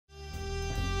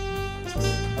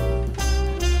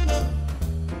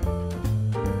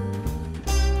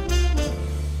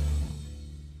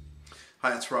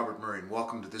Hi, it's Robert Murray, and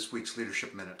welcome to this week's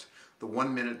Leadership Minute, the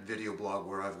 1-minute video blog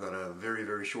where I've got a very,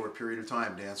 very short period of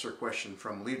time to answer a question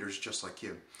from leaders just like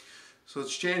you. So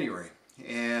it's January,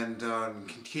 and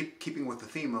keeping with the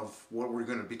theme of what we're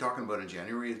going to be talking about in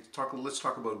January, let's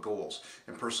talk about goals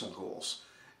and personal goals.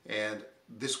 And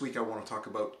this week I want to talk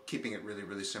about keeping it really,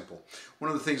 really simple. One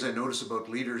of the things I notice about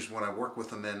leaders when I work with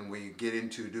them and we get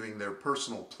into doing their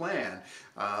personal plan,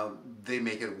 they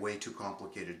make it way too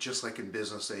complicated. Just like in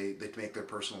business, they make their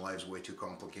personal lives way too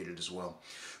complicated as well.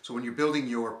 So when you're building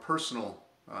your personal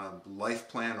life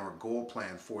plan or goal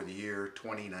plan for the year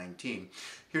 2019,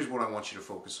 here's what I want you to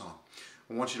focus on.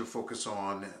 I want you to focus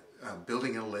on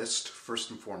building a list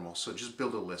first and foremost. So just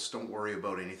build a list. Don't worry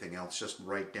about anything else. Just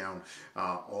write down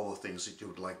all the things that you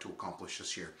would like to accomplish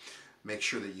this year. Make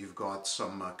sure that you've got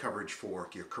some coverage for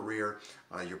your career,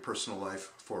 your personal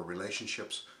life, for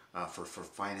relationships, for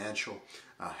financial,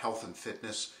 health and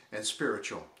fitness, and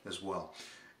spiritual as well.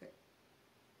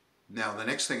 Now, the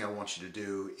next thing I want you to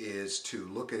do is to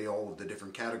look at all of the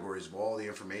different categories of all the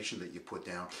information that you put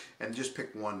down and just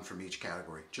pick one from each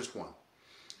category, just one.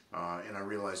 And I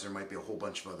realize there might be a whole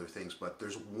bunch of other things, but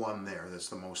there's one there that's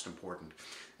the most important.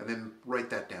 And then write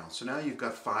that down. So now you've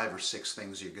got 5 or 6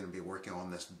 things you're going to be working on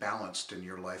that's balanced in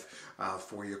your life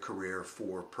for your career,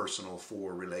 for personal,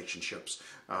 for relationships,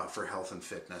 for health and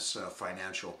fitness,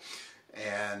 financial.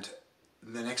 And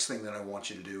the next thing that I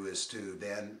want you to do is to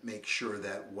then make sure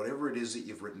that whatever it is that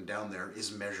you've written down there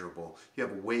is measurable. You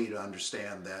have a way to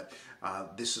understand that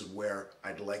this is where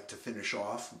I'd like to finish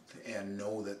off and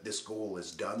know that this goal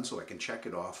is done so I can check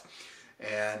it off.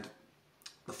 And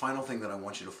the final thing that I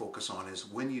want you to focus on is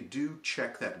when you do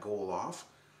check that goal off,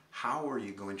 how are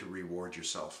you going to reward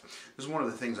yourself? This is one of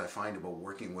the things I find about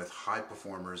working with high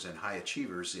performers and high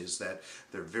achievers is that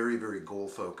they're very, very goal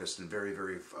focused and very,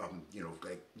 very,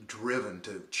 driven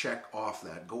to check off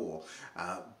that goal.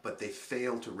 But they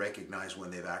fail to recognize when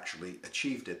they've actually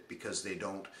achieved it because they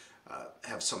don't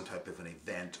have some type of an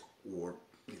event or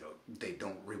they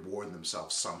don't reward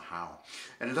themselves somehow.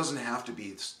 And it doesn't have to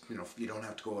be, you don't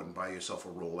have to go out and buy yourself a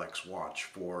Rolex watch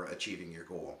for achieving your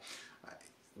goal.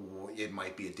 It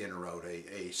might be a dinner out,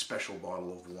 a special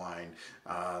bottle of wine,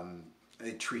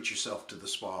 treat yourself to the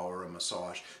spa or a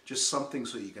massage, just something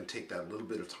so you can take that little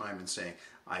bit of time and say,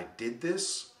 I did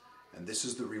this, and this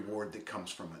is the reward that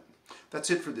comes from it. That's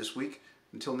it for this week.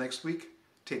 Until next week,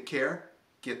 take care,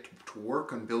 get to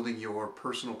work on building your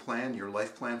personal plan, your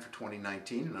life plan for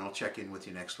 2019, and I'll check in with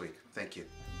you next week. Thank you.